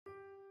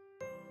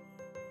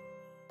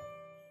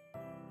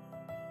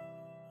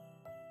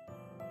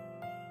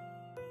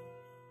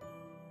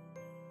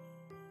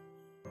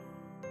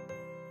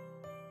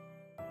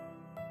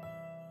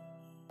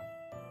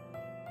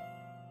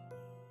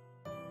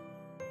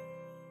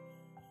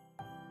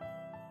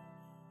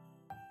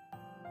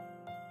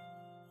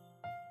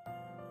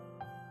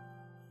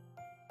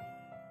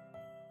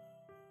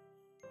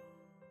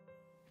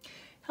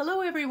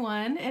Hello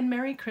everyone and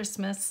Merry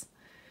Christmas.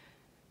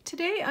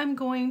 Today I'm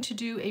going to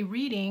do a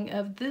reading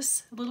of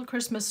this little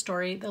Christmas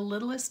story, The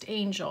Littlest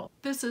Angel.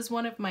 This is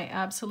one of my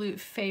absolute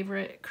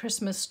favorite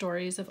Christmas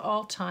stories of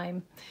all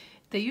time.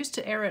 They used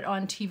to air it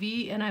on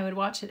TV and I would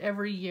watch it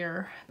every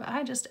year, but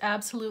I just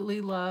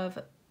absolutely love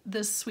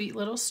this sweet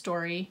little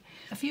story.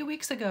 A few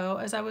weeks ago,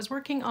 as I was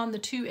working on the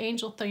two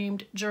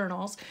angel-themed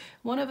journals,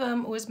 one of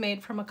them was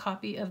made from a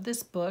copy of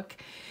this book.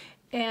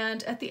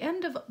 And at the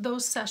end of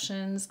those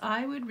sessions,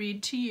 I would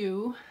read to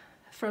you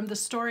from The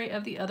Story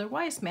of the Other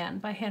Wise Man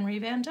by Henry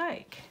Van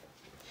Dyke.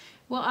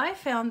 Well, I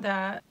found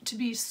that to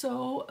be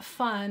so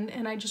fun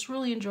and I just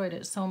really enjoyed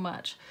it so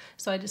much.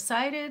 So I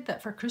decided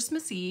that for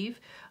Christmas Eve,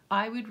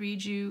 I would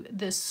read you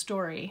this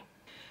story.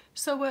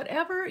 So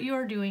whatever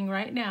you're doing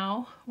right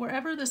now,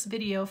 wherever this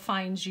video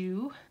finds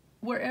you,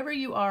 wherever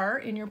you are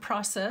in your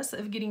process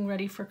of getting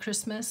ready for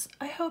Christmas,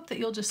 I hope that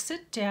you'll just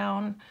sit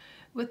down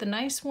with a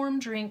nice warm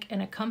drink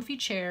and a comfy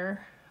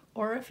chair,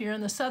 or if you're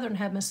in the southern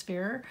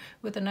hemisphere,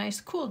 with a nice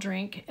cool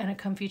drink and a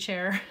comfy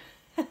chair.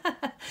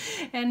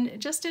 And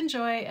just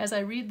enjoy as I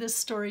read this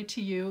story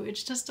to you.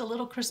 It's just a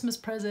little Christmas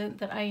present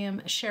that I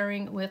am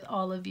sharing with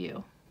all of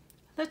you.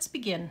 Let's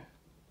begin.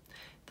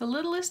 The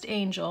Littlest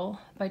Angel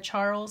by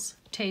Charles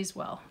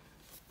Tazewell.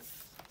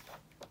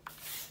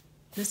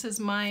 This is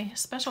my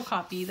special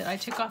copy that I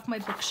took off my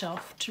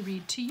bookshelf to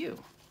read to you.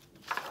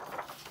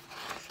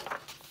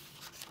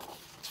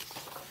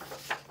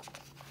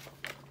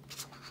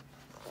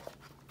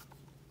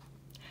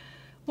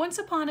 Once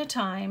upon a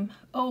time,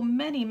 oh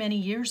many, many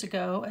years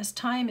ago, as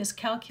time is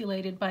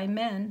calculated by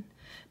men,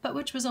 but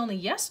which was only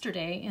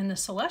yesterday in the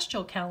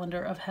celestial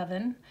calendar of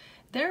heaven,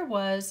 there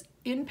was,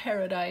 in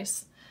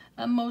paradise,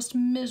 a most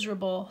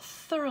miserable,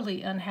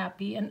 thoroughly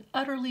unhappy, and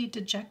utterly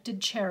dejected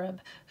cherub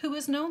who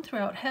was known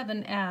throughout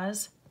heaven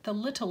as the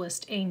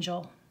Littlest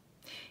Angel.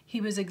 He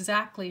was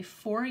exactly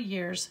 4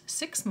 years,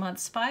 6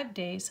 months, 5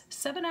 days,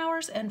 7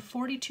 hours, and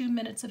 42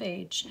 minutes of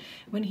age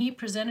when he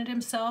presented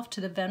himself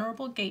to the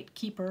venerable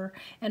gatekeeper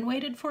and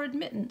waited for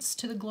admittance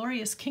to the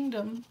glorious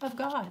kingdom of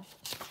God.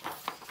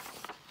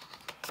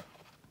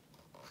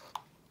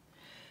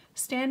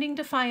 Standing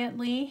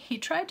defiantly, he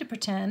tried to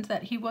pretend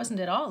that he wasn't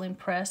at all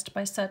impressed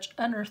by such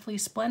unearthly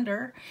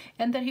splendor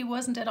and that he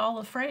wasn't at all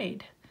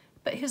afraid.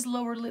 But his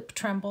lower lip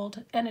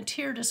trembled, and a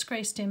tear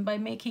disgraced him by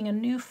making a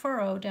new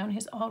furrow down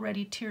his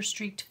already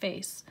tear-streaked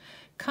face,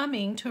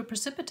 coming to a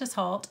precipitous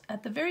halt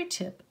at the very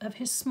tip of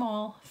his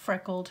small,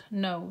 freckled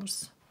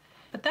nose.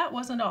 But that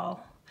wasn't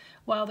all.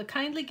 While the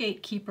kindly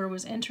gatekeeper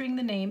was entering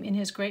the name in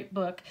his great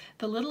book,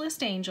 the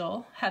littlest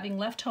angel, having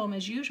left home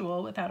as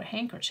usual without a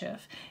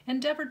handkerchief,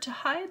 endeavored to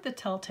hide the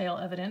telltale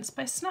evidence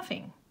by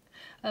snuffing.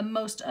 A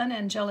most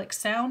unangelic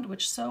sound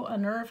which so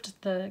unnerved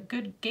the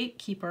good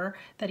gatekeeper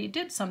that he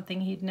did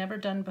something he'd never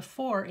done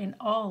before in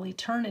all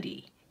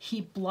eternity.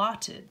 He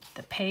blotted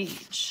the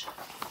page.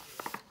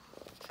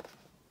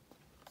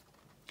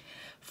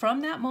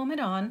 From that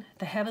moment on,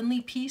 the heavenly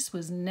peace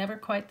was never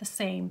quite the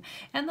same,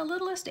 and the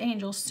littlest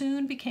angel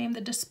soon became the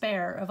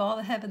despair of all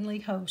the heavenly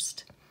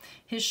host.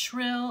 His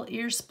shrill,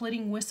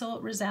 ear-splitting whistle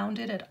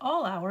resounded at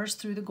all hours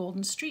through the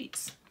golden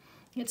streets.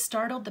 It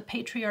startled the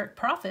patriarch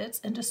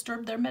prophets and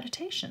disturbed their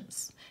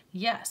meditations.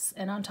 Yes,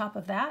 and on top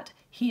of that,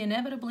 he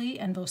inevitably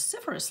and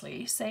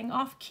vociferously sang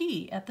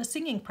off-key at the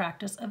singing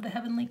practice of the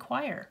heavenly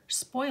choir,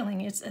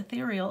 spoiling its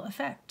ethereal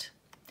effect.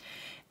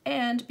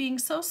 And being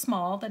so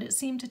small that it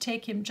seemed to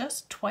take him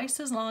just twice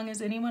as long as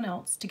anyone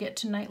else to get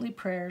to nightly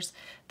prayers,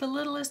 the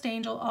littlest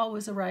angel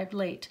always arrived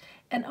late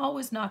and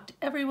always knocked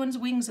everyone's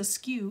wings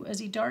askew as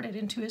he darted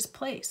into his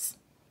place.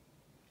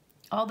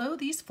 Although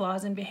these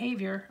flaws in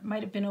behavior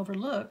might have been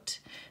overlooked,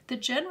 the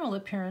general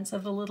appearance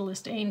of the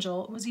littlest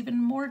angel was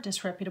even more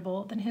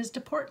disreputable than his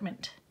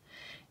deportment.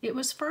 It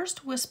was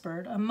first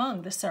whispered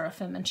among the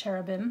seraphim and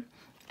cherubim,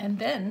 and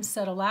then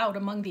said aloud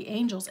among the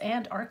angels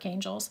and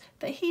archangels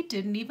that he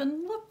didn't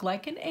even look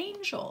like an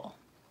angel.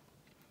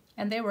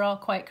 And they were all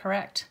quite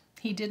correct.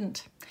 He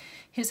didn't.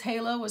 His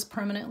halo was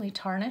permanently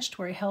tarnished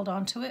where he held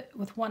onto it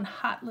with one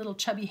hot little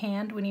chubby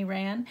hand when he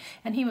ran,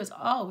 and he was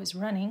always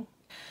running.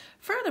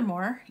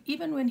 Furthermore,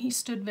 even when he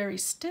stood very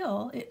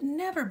still, it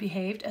never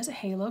behaved as a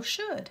halo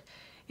should.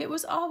 It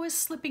was always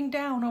slipping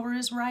down over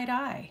his right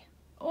eye,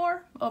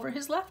 or over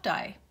his left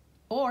eye,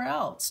 or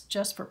else,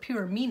 just for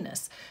pure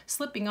meanness,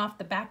 slipping off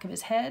the back of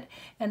his head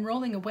and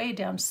rolling away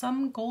down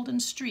some golden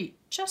street,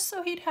 just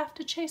so he'd have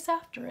to chase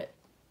after it.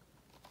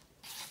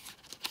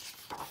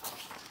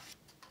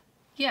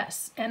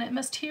 Yes, and it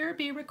must here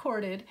be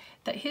recorded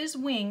that his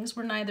wings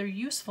were neither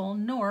useful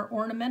nor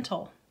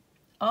ornamental.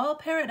 All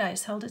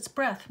paradise held its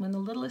breath when the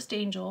littlest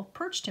angel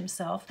perched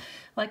himself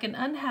like an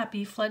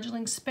unhappy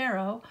fledgling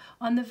sparrow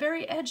on the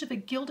very edge of a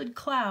gilded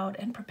cloud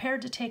and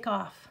prepared to take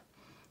off.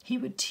 He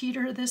would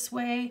teeter this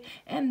way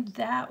and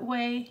that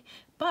way,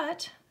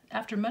 but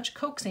after much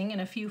coaxing and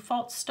a few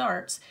false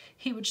starts,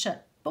 he would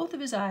shut both of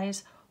his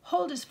eyes,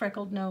 hold his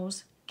freckled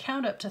nose,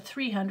 count up to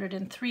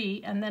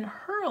 303, and then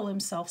hurl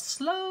himself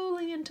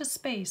slowly into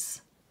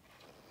space.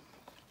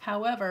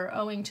 However,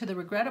 owing to the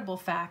regrettable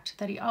fact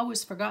that he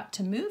always forgot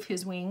to move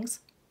his wings,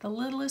 the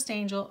littlest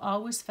angel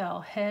always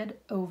fell head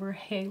over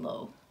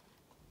halo.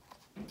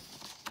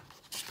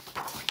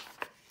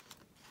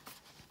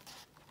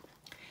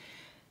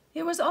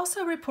 It was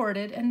also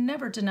reported and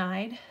never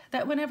denied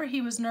that whenever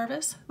he was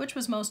nervous, which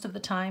was most of the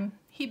time,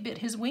 he bit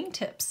his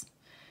wingtips.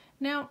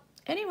 Now,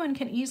 anyone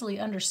can easily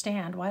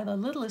understand why the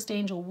littlest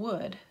angel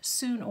would,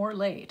 soon or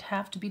late,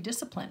 have to be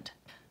disciplined.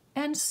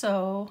 And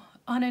so,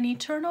 on an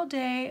eternal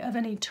day of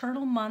an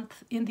eternal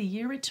month in the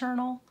year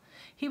eternal,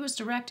 he was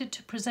directed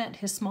to present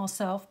his small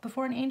self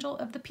before an angel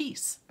of the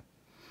peace.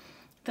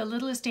 The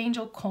littlest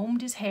angel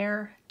combed his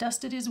hair,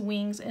 dusted his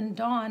wings, and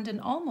donned an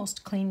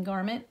almost clean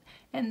garment,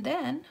 and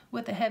then,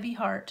 with a heavy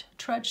heart,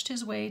 trudged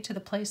his way to the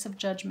place of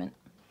judgment.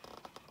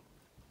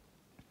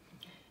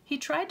 He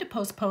tried to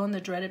postpone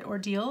the dreaded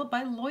ordeal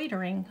by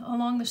loitering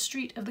along the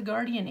street of the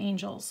guardian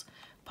angels,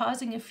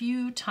 pausing a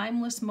few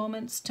timeless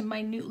moments to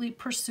minutely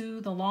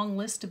pursue the long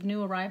list of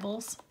new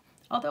arrivals,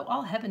 although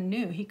all heaven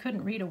knew he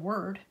couldn't read a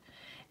word,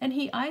 and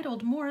he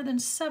idled more than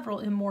several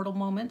immortal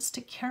moments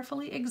to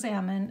carefully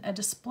examine a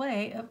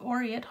display of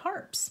aureate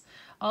harps,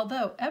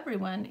 although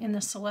everyone in the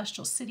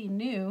celestial city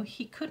knew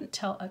he couldn't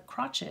tell a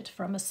crotchet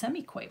from a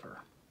semiquaver.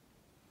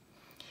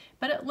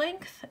 But at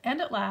length and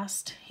at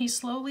last he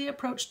slowly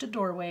approached a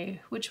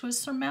doorway which was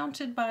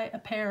surmounted by a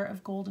pair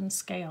of golden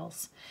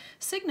scales,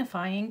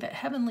 signifying that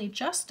heavenly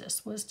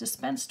justice was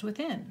dispensed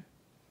within.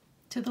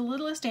 To the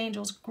littlest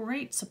angel's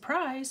great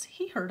surprise,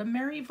 he heard a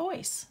merry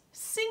voice,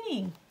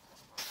 singing.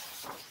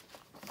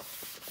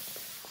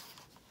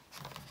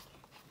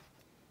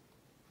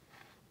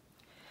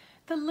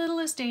 The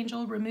littlest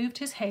angel removed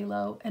his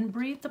halo and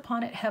breathed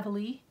upon it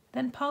heavily,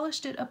 then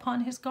polished it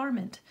upon his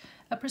garment,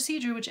 a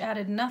procedure which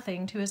added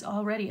nothing to his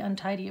already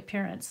untidy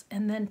appearance,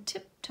 and then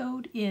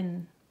tiptoed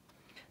in.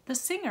 The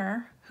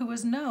singer, who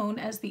was known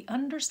as the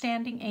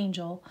understanding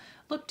angel,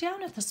 looked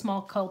down at the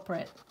small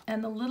culprit,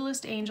 and the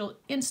littlest angel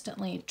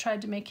instantly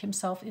tried to make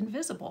himself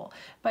invisible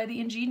by the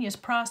ingenious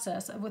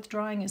process of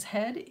withdrawing his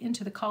head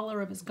into the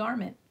collar of his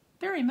garment,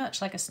 very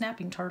much like a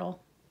snapping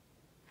turtle.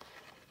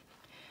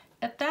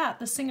 At that,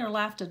 the singer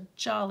laughed a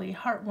jolly,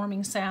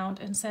 heartwarming sound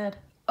and said,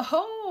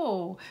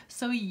 "Oh,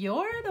 so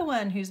you're the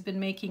one who's been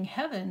making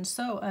heaven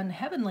so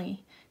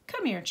unheavenly.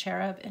 Come here,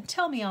 cherub, and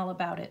tell me all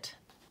about it."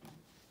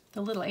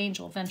 The little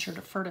angel ventured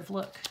a furtive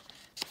look.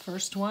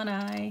 First one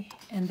eye,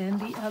 and then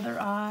the other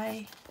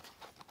eye.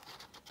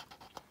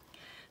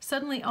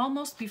 Suddenly,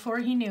 almost before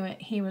he knew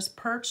it, he was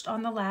perched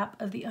on the lap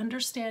of the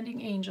understanding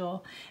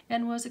angel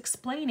and was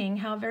explaining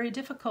how very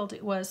difficult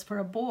it was for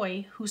a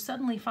boy who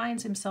suddenly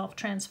finds himself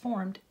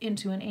transformed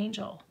into an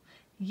angel.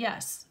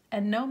 Yes,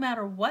 and no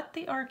matter what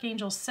the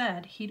archangel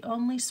said, he'd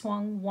only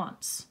swung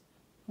once.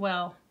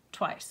 Well,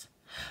 twice.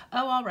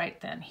 Oh, all right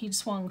then, he'd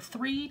swung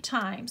 3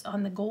 times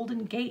on the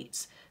golden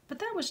gates, but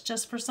that was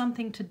just for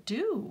something to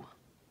do.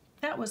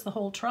 That was the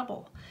whole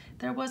trouble.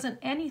 There wasn't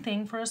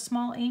anything for a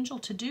small angel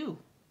to do,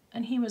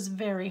 and he was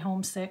very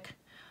homesick.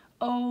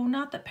 Oh,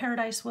 not that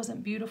paradise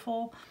wasn't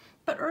beautiful,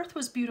 but earth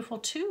was beautiful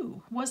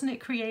too. Wasn't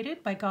it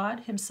created by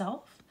God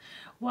himself?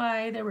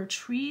 Why, there were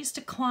trees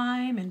to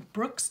climb and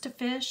brooks to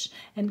fish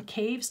and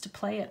caves to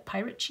play at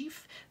pirate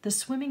chief, the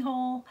swimming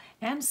hole,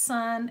 and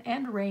sun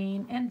and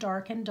rain and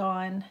dark and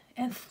dawn,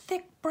 and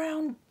thick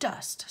brown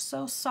dust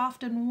so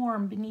soft and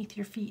warm beneath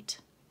your feet.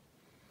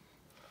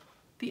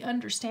 The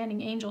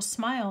understanding angel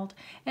smiled,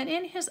 and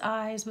in his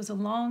eyes was a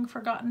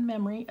long-forgotten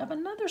memory of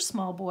another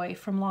small boy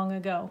from long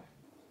ago.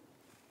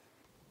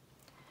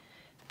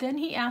 Then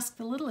he asked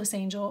the littlest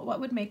angel what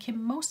would make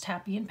him most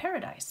happy in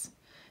paradise.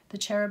 The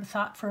cherub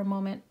thought for a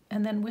moment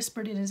and then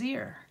whispered in his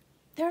ear,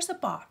 "There's a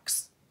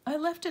box. I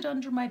left it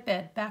under my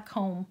bed back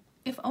home.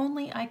 If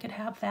only I could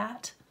have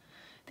that."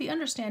 The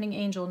understanding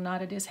angel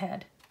nodded his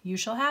head. "You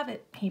shall have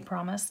it," he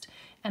promised,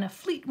 and a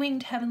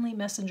fleet-winged heavenly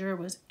messenger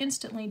was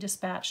instantly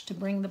dispatched to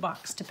bring the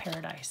box to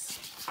paradise.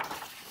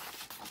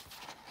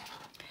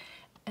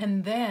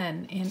 And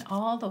then, in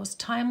all those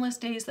timeless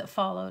days that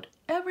followed,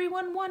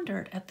 everyone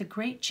wondered at the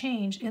great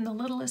change in the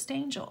littlest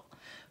angel.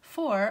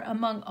 For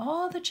among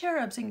all the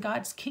cherubs in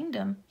God's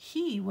kingdom,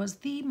 he was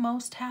the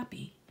most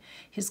happy.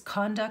 His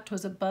conduct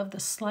was above the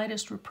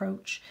slightest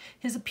reproach.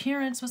 His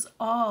appearance was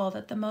all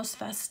that the most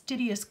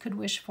fastidious could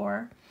wish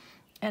for.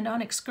 And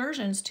on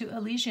excursions to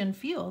Elysian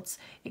fields,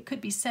 it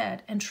could be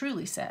said, and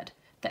truly said,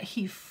 that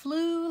he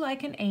flew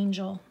like an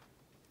angel.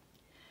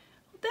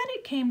 Then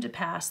it came to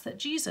pass that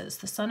Jesus,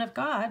 the Son of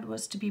God,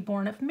 was to be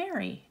born of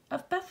Mary,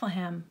 of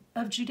Bethlehem,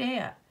 of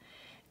Judea.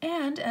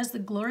 And as the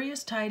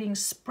glorious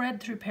tidings spread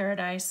through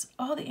paradise,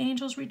 all the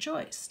angels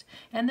rejoiced,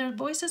 and their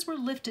voices were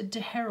lifted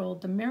to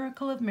herald the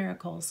miracle of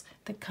miracles,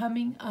 the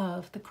coming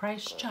of the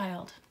Christ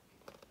child.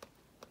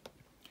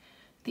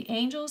 The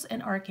angels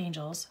and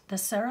archangels, the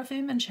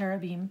seraphim and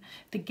cherubim,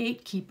 the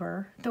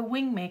gatekeeper, the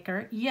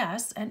wingmaker,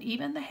 yes, and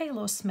even the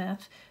halo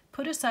smith,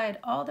 put aside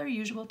all their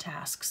usual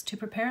tasks to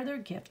prepare their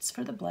gifts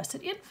for the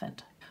blessed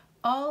infant.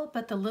 All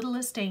but the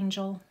littlest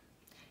angel.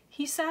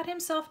 He sat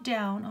himself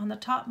down on the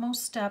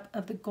topmost step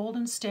of the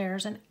golden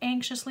stairs and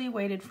anxiously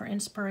waited for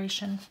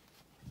inspiration.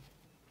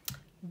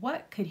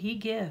 What could he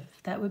give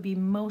that would be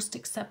most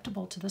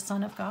acceptable to the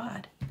Son of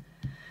God?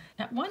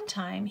 At one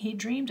time, he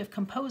dreamed of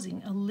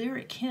composing a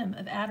lyric hymn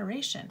of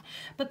adoration,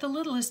 but the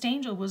littlest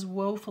angel was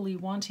woefully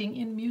wanting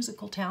in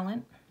musical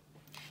talent.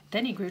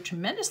 Then he grew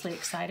tremendously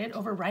excited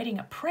over writing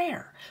a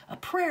prayer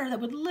that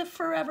would live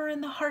forever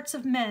in the hearts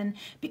of men,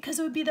 because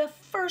it would be the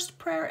first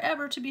prayer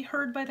ever to be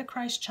heard by the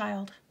Christ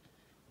child.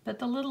 But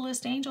the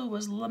littlest angel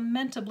was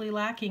lamentably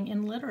lacking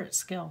in literate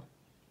skill.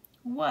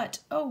 What,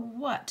 oh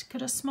what,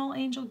 could a small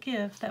angel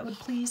give that would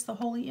please the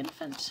Holy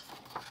Infant?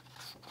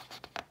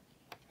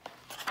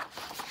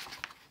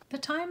 The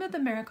time of the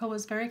miracle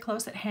was very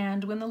close at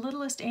hand when the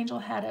littlest angel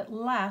had at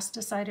last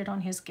decided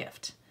on his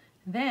gift.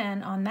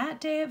 Then, on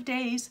that day of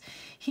days,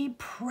 he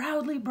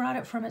proudly brought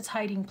it from its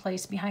hiding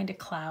place behind a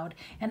cloud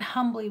and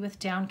humbly with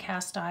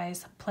downcast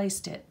eyes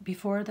placed it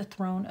before the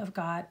throne of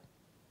God.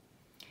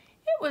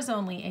 It was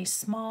only a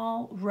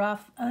small,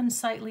 rough,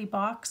 unsightly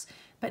box,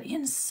 but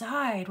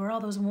inside were all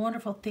those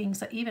wonderful things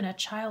that even a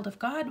child of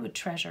God would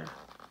treasure.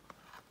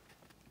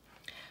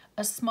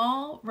 A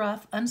small,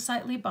 rough,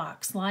 unsightly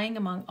box lying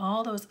among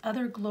all those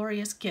other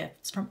glorious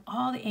gifts from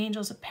all the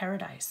angels of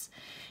paradise.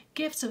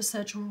 Gifts of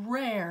such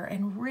rare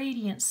and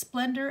radiant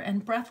splendor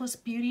and breathless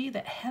beauty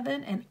that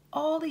heaven and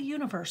all the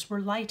universe were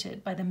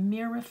lighted by the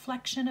mere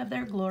reflection of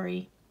their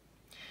glory.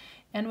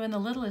 And when the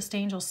littlest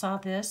angel saw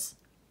this,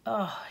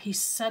 he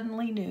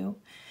suddenly knew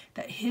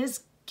that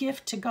his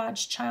gift to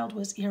God's child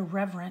was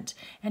irreverent,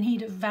 and he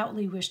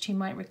devoutly wished he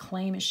might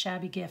reclaim his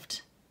shabby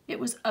gift. It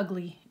was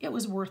ugly. It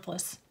was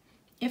worthless.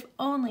 If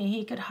only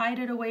he could hide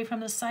it away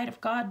from the sight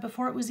of God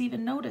before it was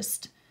even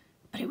noticed.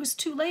 But it was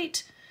too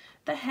late.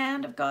 The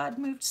hand of God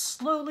moved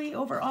slowly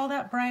over all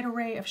that bright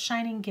array of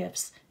shining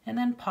gifts, and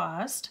then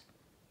paused,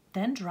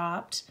 then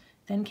dropped,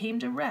 then came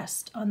to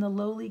rest on the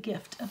lowly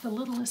gift of the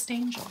littlest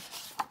angel.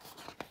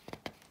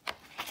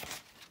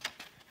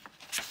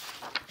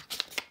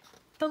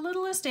 The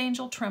littlest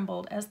angel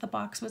trembled as the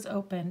box was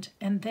opened,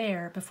 and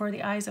there, before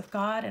the eyes of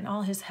God and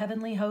all his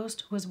heavenly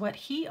host, was what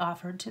he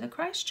offered to the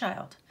Christ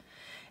child.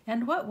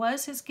 And what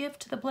was his gift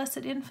to the blessed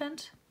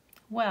infant?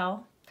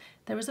 Well,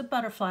 there was a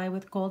butterfly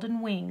with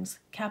golden wings,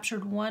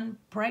 captured one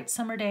bright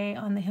summer day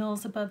on the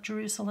hills above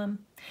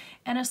Jerusalem,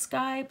 and a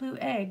sky-blue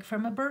egg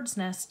from a bird's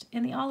nest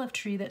in the olive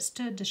tree that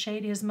stood to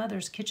shade his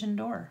mother's kitchen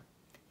door.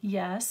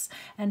 Yes,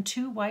 and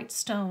 2 white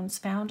stones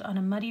found on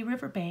a muddy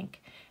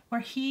riverbank,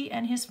 where he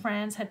and his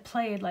friends had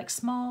played like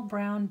small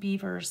brown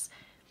beavers.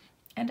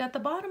 And at the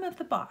bottom of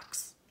the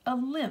box, a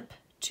limp,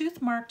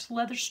 tooth-marked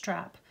leather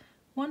strap,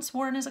 once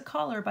worn as a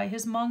collar by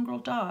his mongrel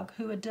dog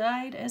who had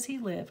died as he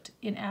lived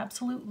in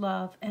absolute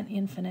love and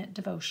infinite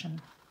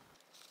devotion.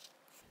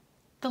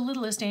 The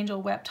littlest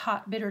angel wept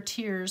hot, bitter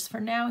tears,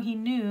 for now he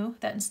knew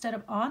that instead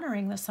of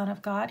honoring the Son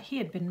of God, he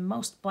had been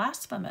most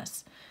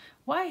blasphemous.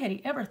 Why had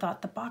he ever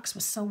thought the box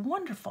was so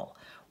wonderful?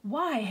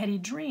 Why had he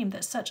dreamed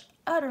that such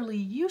utterly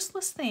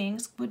useless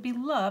things would be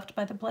loved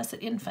by the blessed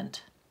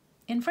infant?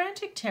 In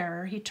frantic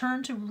terror, he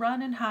turned to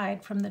run and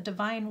hide from the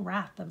divine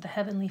wrath of the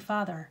Heavenly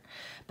Father.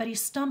 But he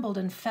stumbled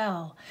and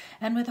fell,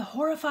 and with a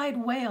horrified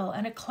wail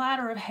and a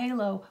clatter of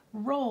halo,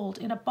 rolled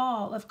in a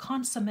ball of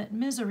consummate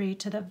misery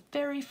to the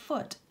very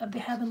foot of the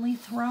heavenly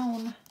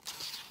throne.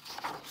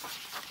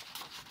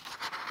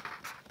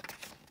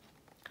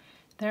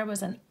 There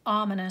was an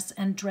ominous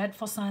and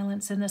dreadful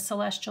silence in the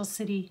celestial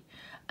city,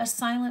 a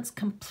silence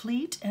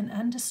complete and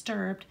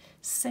undisturbed,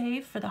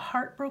 save for the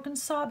heartbroken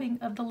sobbing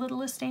of the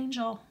littlest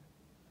angel.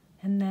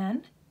 And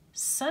then,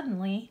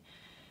 suddenly,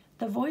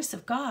 the voice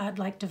of God,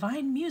 like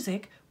divine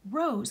music,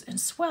 rose and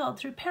swelled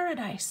through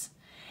paradise.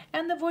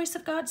 And the voice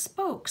of God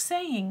spoke,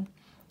 saying,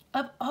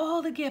 "Of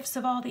all the gifts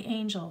of all the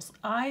angels,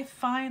 I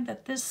find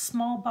that this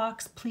small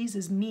box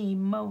pleases me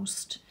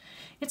most.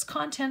 Its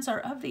contents are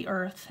of the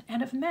earth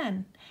and of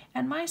men,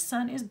 and my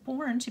son is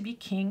born to be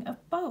king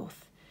of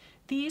both.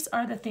 These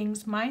are the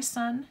things my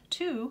son,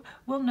 too,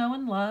 will know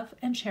and love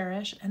and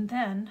cherish, and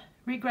then,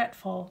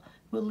 regretful,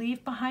 will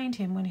leave behind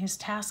him when his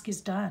task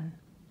is done.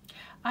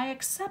 I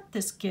accept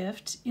this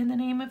gift in the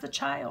name of the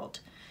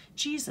child,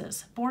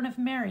 Jesus, born of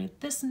Mary,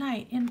 this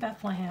night in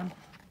Bethlehem."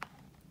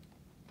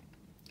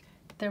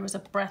 There was a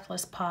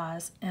breathless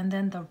pause, and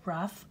then the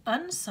rough,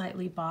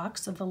 unsightly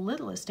box of the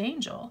littlest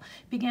angel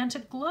began to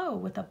glow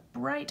with a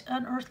bright,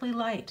 unearthly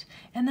light,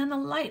 and then the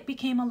light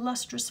became a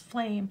lustrous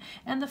flame,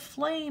 and the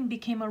flame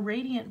became a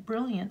radiant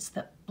brilliance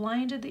that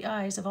blinded the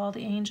eyes of all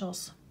the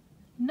angels.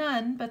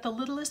 None but the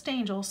littlest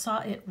angel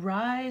saw it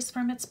rise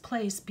from its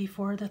place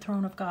before the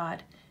throne of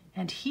God,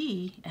 and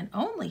he, and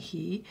only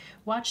he,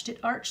 watched it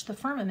arch the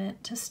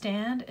firmament to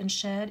stand and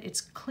shed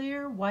its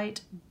clear,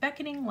 white,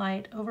 beckoning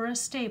light over a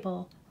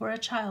stable where a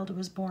child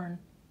was born.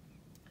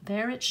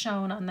 There it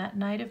shone on that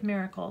night of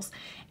miracles,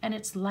 and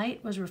its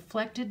light was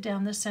reflected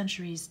down the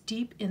centuries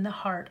deep in the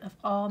heart of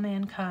all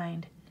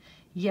mankind.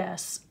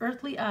 Yes,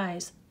 earthly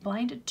eyes,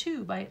 blinded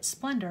too by its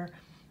splendor,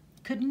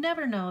 could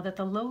never know that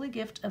the lowly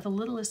gift of the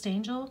littlest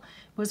angel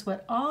was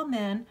what all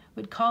men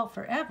would call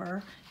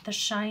forever the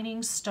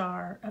shining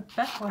star of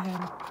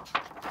Bethlehem.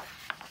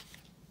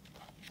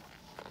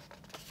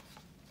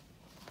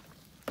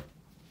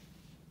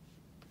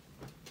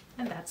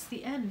 And that's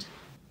the end.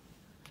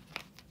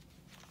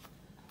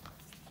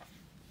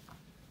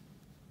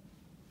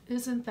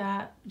 Isn't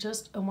that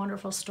just a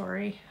wonderful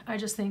story? I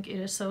just think it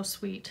is so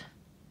sweet.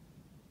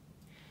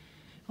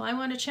 Well, I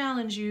want to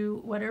challenge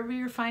you, whatever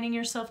you're finding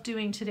yourself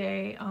doing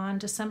today on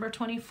December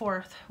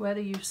 24th,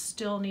 whether you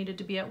still needed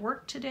to be at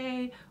work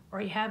today,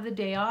 or you have the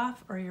day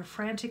off, or you're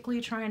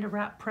frantically trying to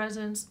wrap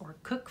presents or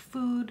cook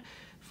food,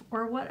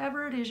 or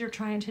whatever it is you're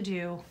trying to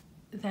do,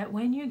 that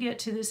when you get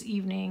to this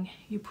evening,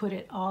 you put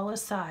it all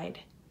aside,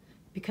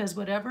 because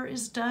whatever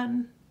is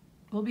done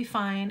will be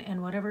fine,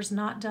 and whatever's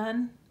not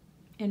done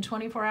in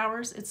 24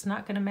 hours, it's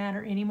not going to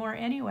matter anymore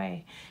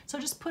anyway. So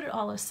just put it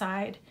all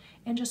aside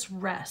and just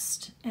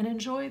rest and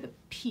enjoy the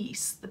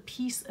peace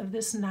of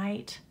this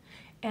night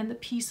and the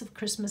peace of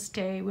Christmas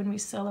Day when we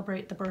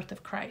celebrate the birth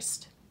of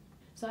Christ.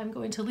 So I'm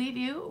going to leave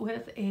you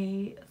with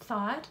a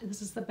thought.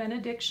 This is the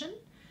benediction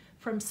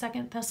from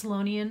 2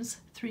 Thessalonians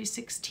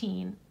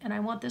 3:16. And I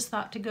want this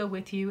thought to go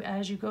with you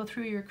as you go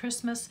through your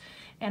Christmas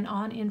and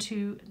on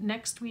into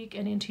next week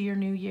and into your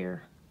new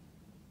year.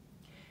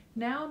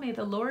 Now may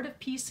the Lord of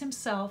peace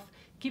himself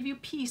give you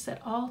peace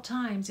at all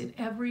times in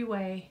every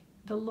way.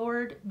 The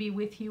Lord be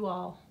with you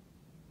all.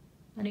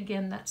 And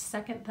again, that's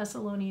 2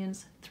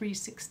 Thessalonians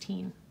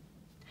 3:16.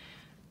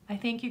 I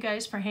thank you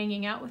guys for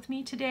hanging out with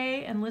me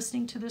today and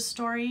listening to this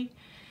story.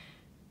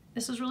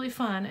 This was really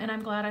fun, and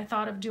I'm glad I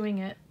thought of doing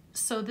it.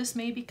 So this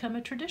may become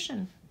a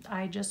tradition.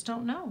 I just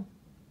don't know.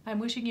 I'm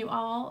wishing you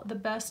all the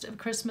best of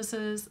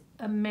Christmases,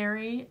 a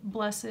merry,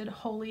 blessed,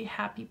 holy,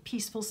 happy,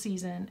 peaceful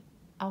season.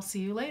 I'll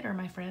see you later,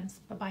 my friends.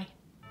 Bye-bye.